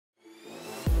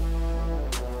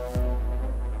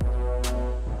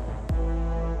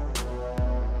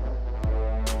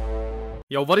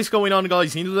Yo, what is going on,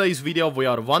 guys? In today's video we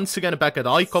are once again back at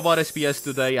Ikov RSPS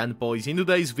today, and boys, in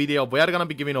today's video we are gonna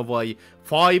be giving away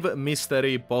 5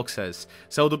 mystery boxes.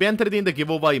 So to be entered in the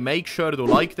giveaway, make sure to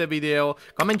like the video,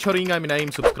 comment your in-game name,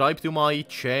 subscribe to my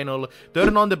channel,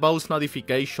 turn on the post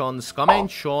notifications, come and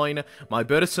join my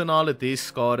personal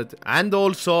Discord, and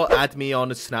also add me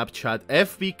on Snapchat,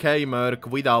 FBK Merk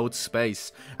without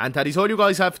space. And that is all you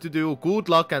guys have to do. Good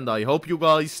luck, and I hope you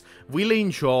guys will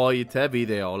enjoy the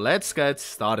video. Let's get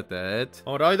started.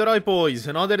 Alright boys,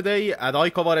 another day at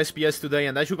Ikov RSPS today,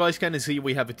 and as you guys can see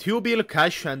we have a 2 bill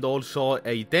cash and also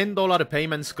a $10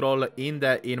 payment scroll in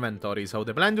the inventory. So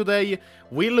the plan today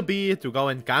will be to go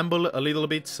and gamble a little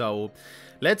bit, so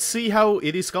let's see how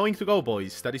it is going to go,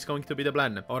 boys. That is going to be the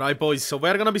plan. Alright boys, so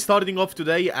we're gonna be starting off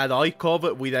today at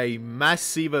Ikov with a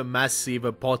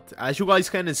massive pot. As you guys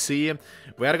can see,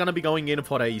 we're gonna be going in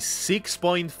for a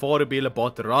 6.4 bill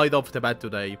pot right off the bat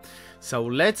today. So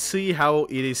let's see how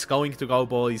it is going to go,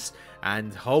 boys,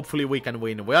 and hopefully we can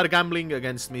win. We are gambling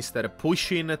against Mr.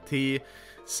 Pushin T,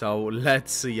 so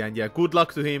let's see, and yeah, good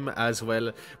luck to him as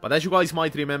well. But as you guys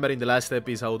might remember, in the last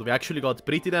episode we actually got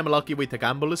pretty damn lucky with the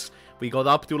gambles. We got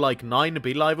up to like 9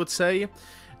 bill, I would say.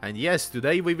 And yes,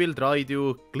 today we will try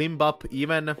to climb up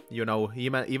even, you know,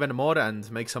 even more and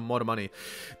make some more money.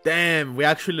 Damn, we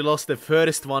actually lost the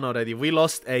first one already. We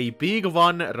lost a big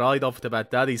one right off the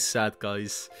bat. That is sad,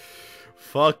 guys.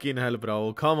 Fucking hell,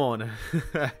 bro. Come on.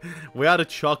 We are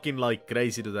chucking like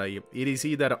crazy today. It is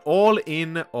either all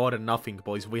in or nothing,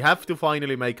 boys. We have to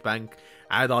finally make bank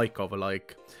at Ikov.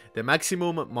 Like, the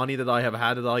maximum money that I have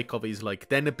had at Ikov is like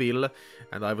 10 bill,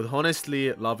 and I would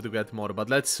honestly love to get more. But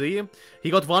let's see. He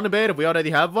got 1 bear. We already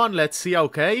have one. Let's see.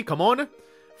 Okay, come on.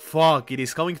 Fuck, it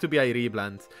is going to be a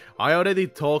replant. I already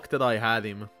talked that I had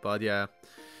him, but yeah,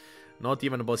 not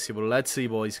even possible. Let's see,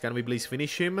 boys. Can we please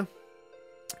finish him?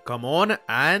 Come on,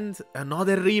 and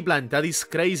another replant. That is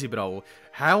crazy, bro.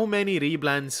 How many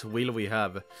replants will we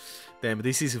have? Damn,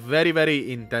 this is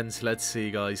very intense. Let's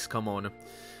see, guys. Come on.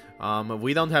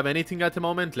 We don't have anything at the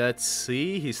moment. Let's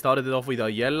see. He started it off with a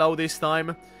yellow this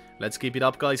time. Let's keep it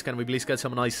up, guys. Can we please get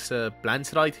some nice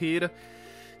plants right here?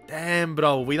 Damn,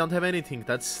 bro. We don't have anything.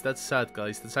 That's sad,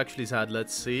 guys. That's actually sad.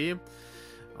 Let's see.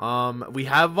 We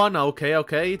have one.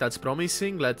 Okay. That's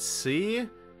promising. Let's see.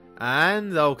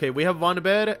 And, okay, we have 1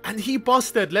 bear, and he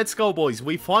busted. Let's go, boys.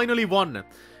 We finally won.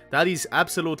 That is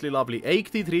absolutely lovely.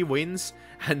 83 wins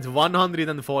and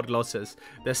 104 losses.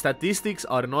 The statistics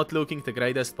are not looking the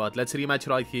greatest, but let's rematch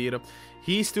right here.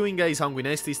 He's doing a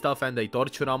sanguinesti stuff and a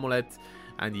torture amulet.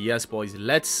 And yes, boys,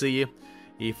 let's see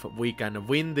if we can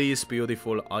win these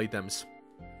beautiful items.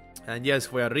 And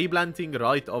yes, we are replanting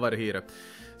right over here.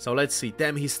 So let's see.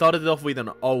 Damn, he started off with an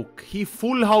oak. He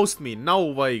full housed me. No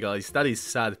way, guys. That is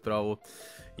sad, bro.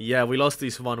 Yeah, we lost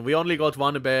this one. We only got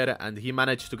 1 bear, and he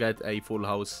managed to get a full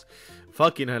house.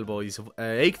 Fucking hell, boys.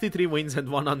 83 wins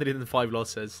and 105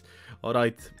 losses.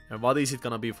 Alright, and what is it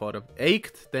gonna be for?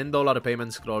 8 $10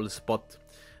 payment scroll spot.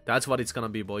 That's what it's gonna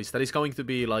be, boys. That is going to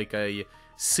be like a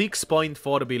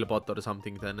 6.4 bill bot or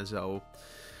something then, so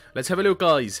let's have a look,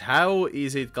 guys. How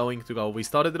is it going to go? We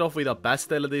started it off with a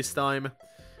pastel this time.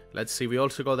 Let's see, we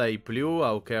also got a blue.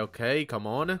 Okay, come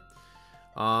on.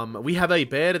 We have a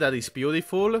bear. That is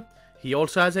beautiful. He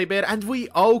also has a bear, and we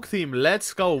oaked him.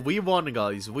 Let's go. We won,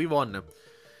 guys. We won.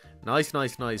 Nice.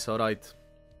 Alright.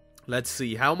 Let's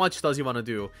see. How much does he want to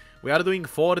do? We are doing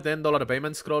 4 $10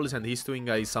 payment scrolls, and he's doing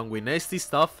a sanguinesti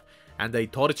stuff and a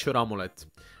torture amulet.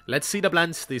 Let's see the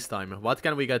plants this time. What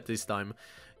can we get this time?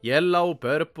 Yellow,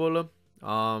 purple.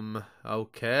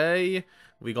 Okay.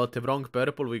 We got the wrong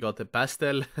purple, we got the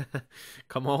pastel.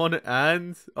 Come on,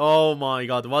 and oh my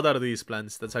god, what are these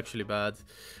plants? That's actually bad.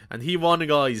 And he won,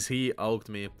 guys. He oaked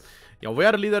me. Yeah, we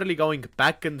are literally going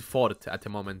back and forth at the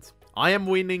moment. I am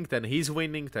winning, then he's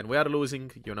winning, then we are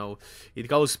losing. You know, it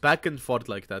goes back and forth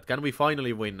like that. Can we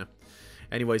finally win?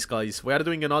 Anyways, guys, we are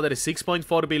doing another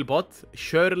 6.4 bill bot.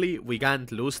 Surely we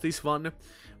can't lose this one.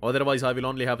 Otherwise, I will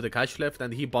only have the cash left,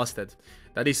 and he busted.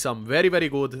 That is some very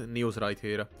good news right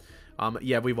here.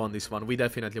 Yeah, we won this one. We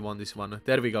definitely won this one.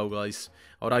 There we go, guys.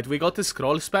 Alright, we got the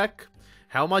scrolls back.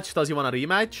 How much does he want to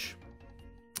rematch?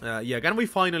 Yeah, can we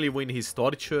finally win his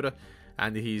torture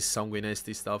and his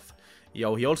sanguinesti stuff?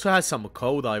 Yo, he also has some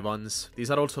Kodai ones.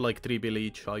 These are also like 3 bill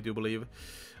each, I do believe.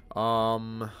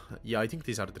 Yeah, I think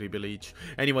these are 3 bill each.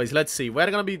 Anyways, let's see.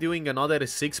 We're gonna be doing another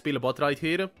 6 bill bot right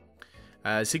here.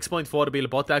 6.4 bill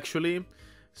bot, actually.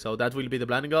 So that will be the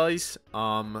plan, guys.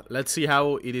 Let's see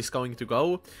how it is going to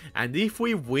go. And if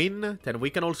we win, then we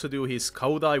can also do his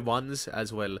Kodai ones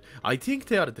as well. I think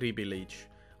they are 3 bill each.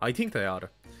 I think they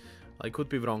are. I could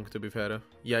be wrong, to be fair.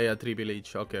 Yeah, 3 bill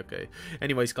each. Okay.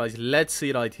 Anyways, guys, let's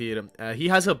see right here. He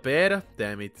has a bear.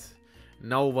 Damn it.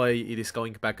 No way it is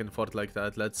going back and forth like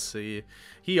that. Let's see.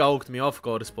 He oaked me, of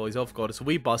course, boys. Of course.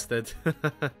 We busted.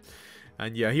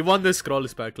 And yeah, he won the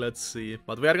scrolls back. Let's see.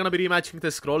 But we are gonna be rematching the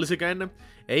scrolls again.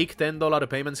 $10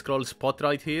 payment scroll spot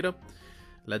right here.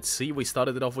 Let's see. We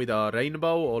started it off with a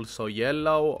rainbow. Also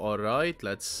yellow. Alright,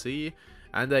 let's see.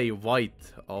 And a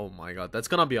white. Oh my god. That's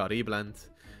gonna be a reblend.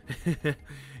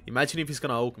 Imagine if he's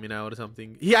gonna oak me now or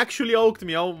something. He actually oaked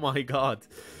me. Oh my god.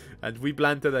 And we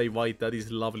planted a white. That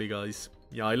is lovely, guys.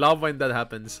 Yeah, I love when that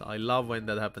happens. I love when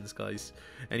that happens, guys.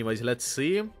 Anyways, let's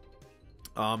see.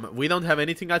 We don't have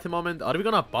anything at the moment. Are we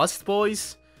gonna bust,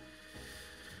 boys?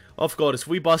 Of course,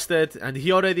 we busted. And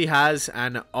he already has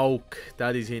an oak.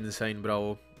 That is insane,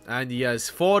 bro. And yes,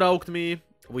 4 oaked me.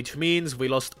 Which means we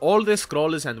lost all the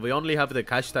scrolls and we only have the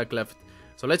cash tag left.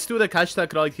 So let's do the cash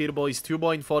tag right here, boys.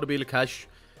 2.4 bill cash.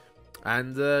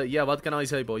 And yeah, what can I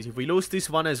say, boys? If we lose this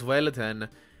one as well, then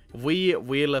we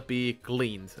will be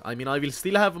cleaned. I mean, I will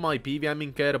still have my PVM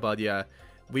in care, but yeah,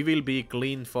 we will be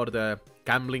cleaned for the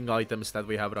gambling items that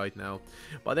we have right now.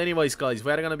 But anyways, guys,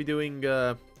 we're gonna be doing...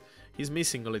 he's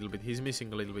missing a little bit.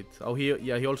 Oh,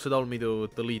 he also told me to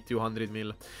delete 200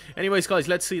 mil. Anyways, guys,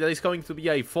 let's see. That is going to be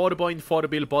a 4.4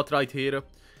 bill bot right here.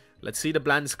 Let's see the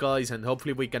blends, guys, and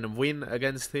hopefully we can win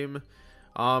against him.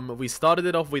 We started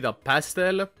it off with a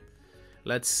pastel.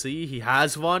 Let's see. He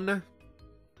has one.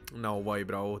 No way,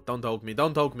 bro. Don't oak me.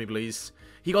 Don't oak me, please.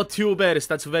 He got 2 bears.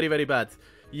 That's very, very bad.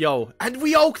 Yo. And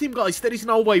we oaked him, guys. There is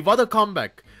no way. What a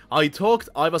comeback. I thought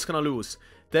I was gonna lose.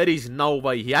 There is no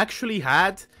way. He actually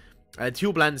had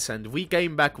 2 blends and we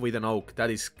came back with an oak.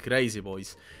 That is crazy,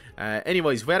 boys.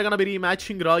 Anyways, we're gonna be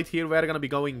rematching right here. We're gonna be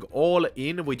going all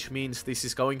in, which means this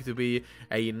is going to be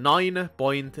a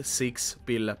 9.6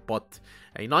 bill bot.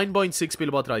 A 9.6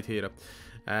 bill bot right here.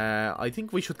 I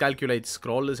think we should calculate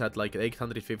scrolls at like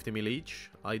 850 mil each,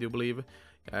 I do believe.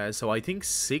 So I think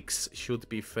 6 should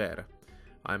be fair.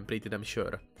 I'm pretty damn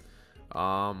sure.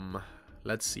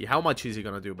 Let's see. How much is he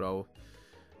gonna do, bro?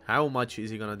 How much is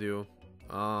he gonna do?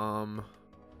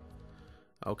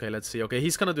 Okay, let's see. Okay,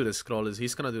 he's gonna do the scrolls.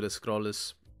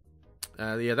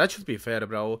 Yeah, that should be fair,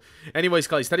 bro. Anyways,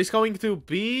 guys, that is going to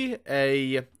be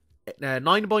a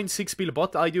 9.6 bill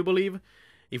bot, I do believe.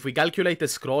 If we calculate the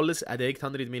scrolls at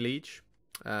 800 mil each,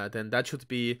 then that should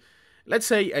be, let's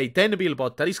say, a 10 bill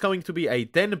bot. That is going to be a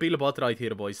 10 bill bot right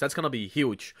here, boys. That's gonna be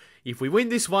huge. If we win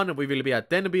this one, we will be at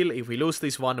 10 bill. If we lose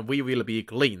this one, we will be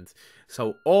cleaned.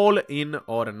 So, all in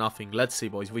or nothing. Let's see,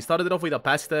 boys. We started off with a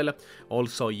pastel,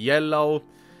 also yellow.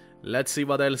 Let's see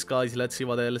what else, guys. Let's see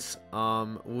what else.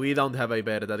 We don't have a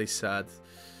bear. That is sad.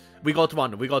 We got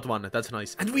one. That's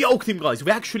nice. And we oaked him, guys.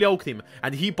 We actually oaked him.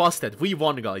 And he busted. We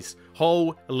won, guys.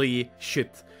 Holy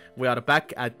shit. We are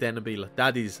back at 10 bill.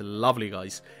 That is lovely,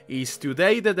 guys. Is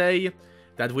today the day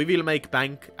that we will make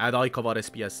bank at Ikov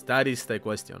RSPS? That is the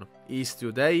question. Is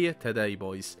today,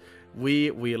 boys?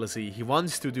 We will see. He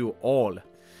wants to do all.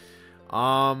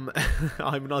 I'm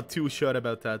not too sure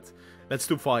about that. Let's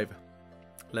do 5.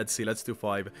 Let's see, let's do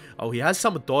 5. Oh, he has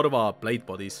some Torva blade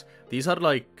bodies. These are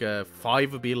like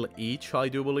 5 bill each, I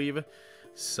do believe.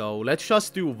 So let's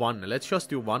just do 1. Let's just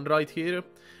do 1 right here.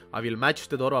 I will match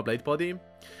the Torva blade body.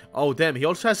 Oh, damn, he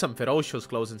also has some ferocious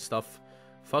clothes and stuff.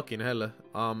 Fucking hell.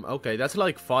 Okay, that's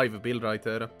like 5 bill right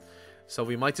there. So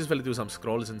we might as well do some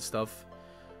scrolls and stuff.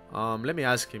 Let me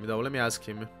ask him, though. Let me ask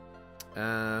him.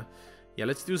 Yeah,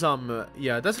 let's do some...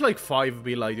 yeah, that's like 5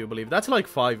 bill, I do believe. That's like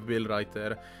 5 bill right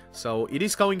there. So it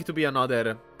is going to be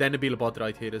another 10 bill bot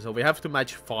right here. So we have to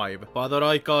match 5. But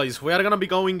alright, guys, we are gonna be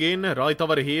going in right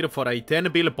over here for a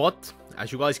 10 bill bot.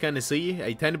 As you guys can see,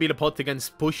 a 10 bill bot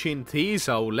against Pushing T.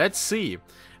 So let's see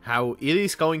how it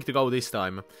is going to go this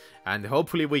time. And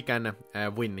hopefully we can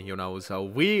win, you know. So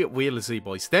we will see,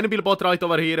 boys. 10 bill bot right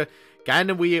over here.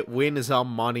 Can we win some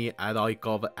money at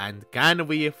Ikov? And can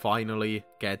we finally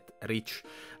get rich?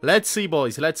 Let's see,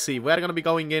 boys. Let's see. We're gonna be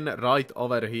going in right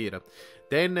over here.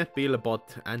 10 bill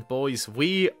bot. And boys,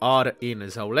 we are in.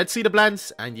 So let's see the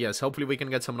plans. And yes, hopefully we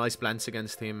can get some nice plans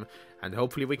against him. And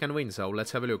hopefully we can win. So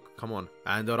let's have a look. Come on.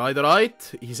 And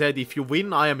alright. He said, if you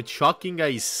win, I am chucking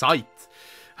a sight.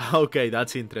 Okay,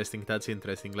 that's interesting.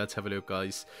 Let's have a look,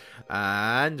 guys.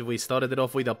 And we started it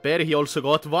off with a bear. He also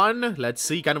got one. Let's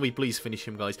see. Can we please finish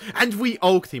him, guys? And we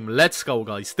oaked him. Let's go,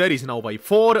 guys. There is no way.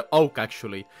 4 oak,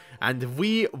 actually. And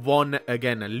we won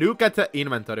again. Look at the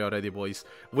inventory already, boys.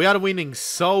 We are winning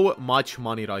so much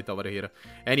money right over here.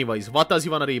 Anyways, what does he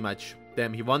want to rematch?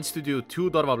 Damn, he wants to do 2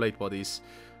 Dorva blade bodies.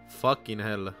 Fucking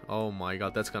hell. Oh my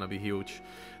god, that's gonna be huge.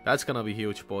 That's gonna be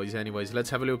huge, boys. Anyways, let's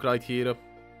have a look right here.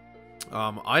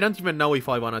 I don't even know if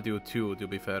I wanna do 2, to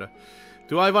be fair.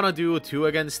 Do I wanna do 2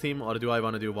 against him, or do I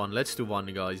wanna do 1? Let's do 1,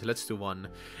 guys. Let's do 1.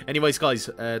 Anyways, guys,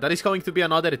 that is going to be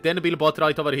another 10 bill bot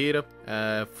right over here.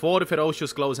 4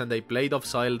 ferocious claws and a blade of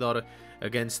Sildar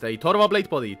against a Torva blade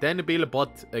body. 10 bill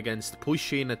bot against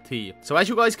Pushin T. So as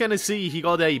you guys can see, he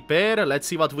got a pair. Let's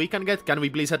see what we can get. Can we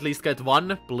please at least get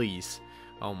 1? Please.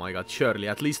 Oh my god, surely,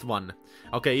 at least 1.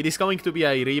 Okay, it is going to be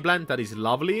a replant. That is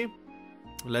lovely.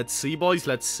 Let's see, boys,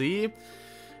 let's see.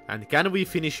 And can we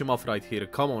finish him off right here?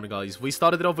 Come on, guys. We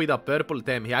started off with a purple.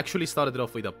 Damn, he actually started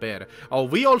off with a pair. Oh,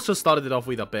 we also started off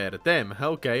with a pair. Damn,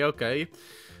 okay, okay.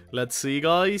 Let's see,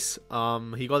 guys.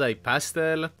 He got a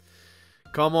pastel.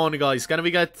 Come on, guys. Can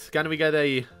we get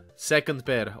a second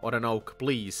pair or an oak,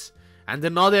 please? And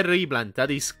another replant.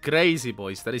 That is crazy,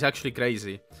 boys. That is actually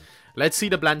crazy. Let's see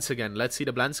the blends again. Let's see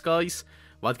the blends, guys.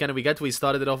 What can we get? We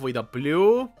started off with a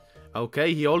blue.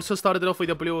 Okay, he also started off with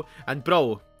a blue. And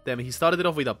bro, damn, he started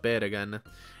off with a pair again.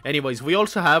 Anyways, we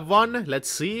also have 1. Let's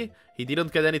see. He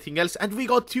didn't get anything else. And we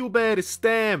got 2 bears.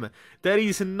 Damn. There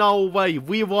is no way.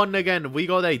 We won again. We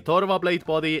got a Torva blade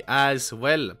body as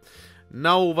well.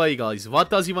 No way, guys. What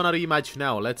does he want to rematch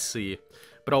now? Let's see.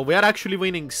 Bro, we are actually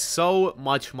winning so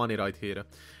much money right here.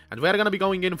 And we are going to be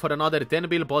going in for another 10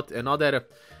 bill bot. Another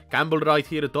Campbell right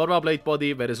here. Torva blade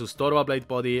body versus Torva blade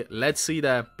body. Let's see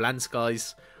the plans,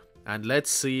 guys. And let's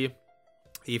see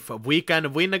if we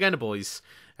can win again, boys.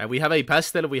 We have a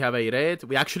pastel, we have a red.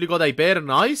 We actually got a bear,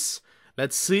 nice.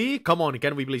 Let's see. Come on,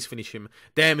 can we please finish him?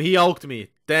 Damn, he oaked me.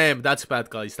 Damn, that's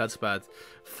bad, guys, that's bad.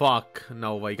 Fuck,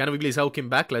 no way. Can we please oak him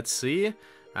back? Let's see.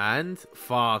 And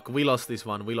fuck, we lost this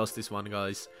one,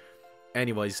 guys.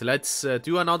 Anyways, let's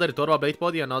do another Torva blade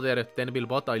body, another 10 bill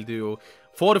bot. I'll do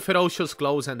 4 ferocious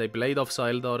claws and a blade of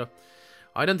Sildar.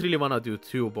 I don't really want to do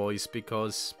 2, boys,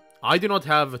 because I do not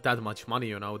have that much money,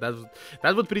 you know.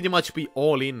 That would pretty much be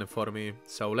all in for me.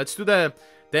 So let's do the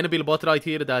 10 bill bot right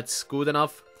here. That's good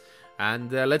enough.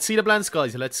 And let's see the plans,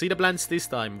 guys. Let's see the plans this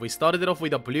time. We started off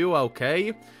with a blue,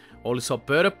 okay. Also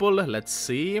purple, let's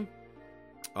see.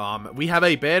 We have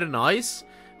a bear, nice.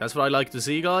 That's what I like to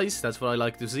see, guys. That's what I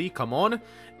like to see. Come on.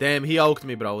 Damn, he oaked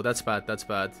me, bro. That's bad, that's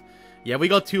bad. Yeah, we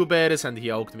got 2 bears and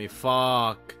he oaked me.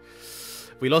 Fuck.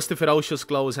 We lost the ferocious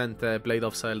claws and blade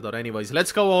of Sildar. Anyways,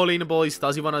 let's go all in, boys.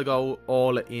 Does he wanna go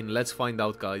all in? Let's find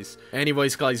out, guys.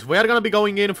 Anyways, guys, we're gonna be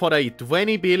going in for a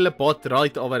 20 bill bot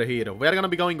right over here. We're gonna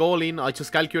be going all in. I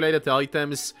just calculated the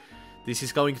items. This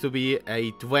is going to be a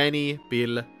 20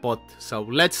 bill bot. So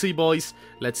let's see, boys.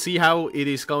 Let's see how it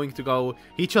is going to go.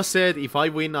 He just said, if I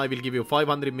win, I will give you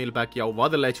 500 mil back. Yo,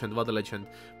 what a legend, what a legend.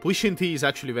 Pushin T is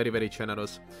actually very, very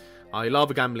generous. I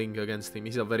love gambling against him.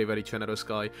 He's a very, very generous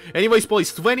guy. Anyways,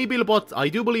 boys, 20 bill bot. I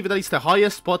do believe that is the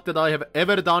highest bot that I have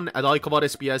ever done at Ikov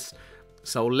RSPS.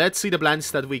 So let's see the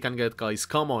plans that we can get, guys.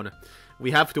 Come on.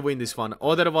 We have to win this one.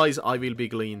 Otherwise, I will be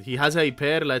cleaned. He has a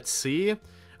pair. Let's see.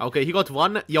 Okay, he got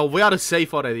 1. Yo, we are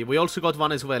safe already. We also got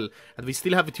 1 as well. And we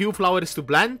still have 2 flowers to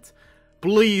plant.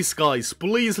 Please, guys.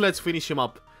 Please, let's finish him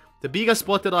up. The biggest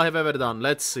bot that I have ever done.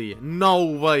 Let's see. No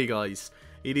way, guys.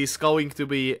 It is going to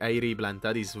be a replant.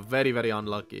 That is very, very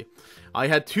unlucky. I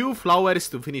had 2 flowers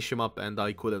to finish him up and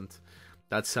I couldn't.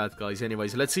 That's sad, guys.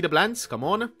 Anyways, let's see the plants. Come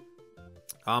on.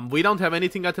 We don't have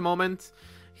anything at the moment.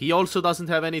 He also doesn't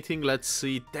have anything. Let's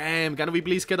see. Damn, can we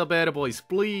please get a bear, boys?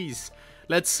 Please.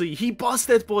 Let's see. He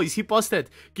busted, boys. He busted.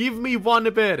 Give me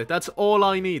 1 bear. That's all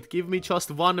I need. Give me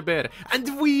just 1 bear.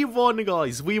 And we won,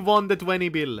 guys. We won the 20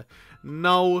 bill.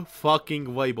 No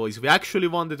fucking way, boys. We actually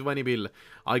won the 20 bill.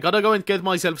 I gotta go and get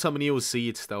myself some new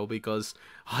seeds, though, because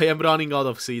I am running out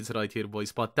of seeds right here,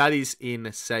 boys. But that is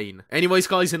insane. Anyways,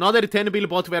 guys, another 10 bill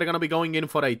bot. We're gonna be going in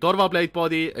for a Torva blade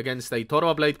body against a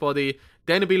Torva blade body.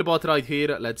 10 bill bot right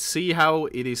here. Let's see how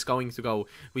it is going to go.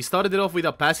 We started off with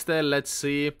a pastel. Let's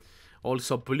see.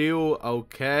 Also blue.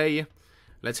 Okay.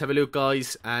 Let's have a look,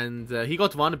 guys. And he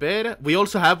got 1 bear. We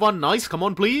also have 1. Nice. Come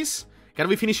on, please. Can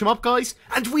we finish him up, guys?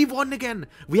 And we won again.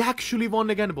 We actually won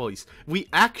again, boys. We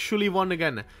actually won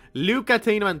again. Look at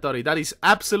the inventory. That is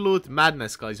absolute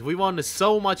madness, guys. We won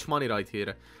so much money right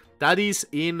here. That is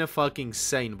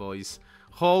insane, boys.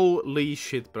 Holy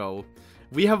shit, bro.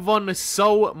 We have won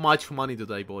so much money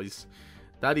today, boys.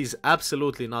 That is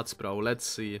absolutely nuts, bro. Let's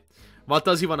see. What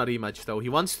does he want to rematch, though? He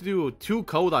wants to do 2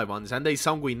 Kodai ones and a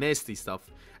sanguinesti stuff.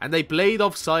 And a blade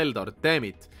of Sildar. Damn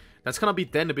it. That's gonna be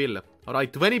 10 bill.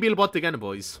 Alright, 20 bill bot again,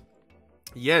 boys.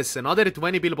 Yes, another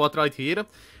 20 bill bot right here.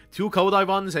 2 Kodai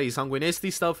ones, a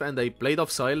sanguinesti stuff, and a blade of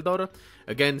Sildar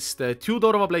against 2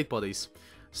 Torva blade bodies.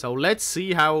 So let's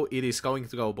see how it is going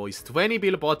to go, boys. 20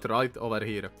 bill bot right over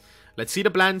here. Let's see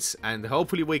the plans, and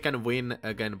hopefully we can win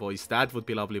again, boys. That would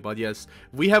be lovely. But yes,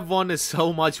 we have won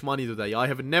so much money today. I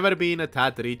have never been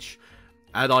that rich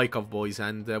at Ikov, boys.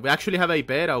 And we actually have a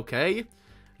bear, okay.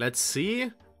 Let's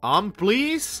see.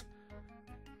 Please.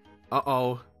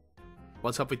 Uh-oh.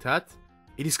 What's up with that?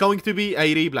 It is going to be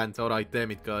a replant. Alright, damn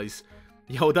it, guys.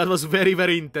 Yo, that was very,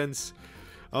 very intense.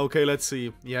 Okay, let's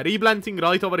see. Yeah, replanting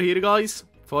right over here, guys.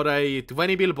 For a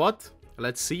 20 bill bot.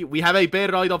 Let's see. We have a bear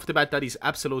right off the bat. That is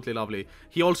absolutely lovely.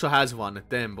 He also has one.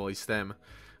 Damn, boys. Damn.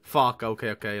 Fuck.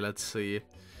 Okay. Let's see.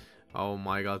 Oh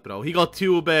my god, bro. He got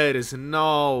 2 bears.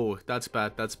 No. That's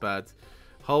bad. That's bad.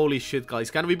 Holy shit,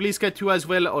 guys. Can we please get 2 as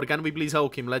well? Or can we please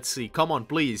oak him? Let's see. Come on,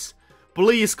 please.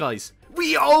 Please, guys.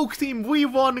 We oaked him. We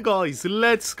won, guys.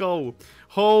 Let's go.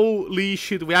 Holy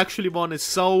shit. We actually won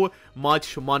so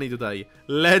much money today.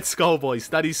 Let's go, boys.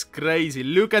 That is crazy.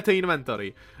 Look at the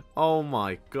inventory. Oh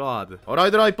my god.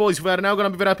 Alright, boys, we are now gonna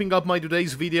be wrapping up my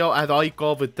today's video at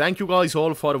Ikov. Thank you guys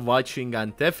all for watching,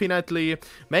 and definitely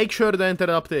make sure to enter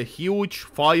up the huge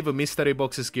 5 mystery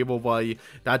boxes giveaway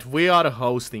that we are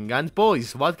hosting. And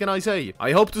boys, what can I say?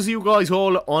 I hope to see you guys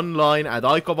all online at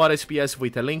Ikov RSPS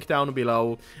with a link down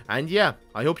below. And yeah,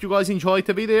 I hope you guys enjoyed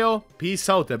the video. Peace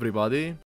out, everybody.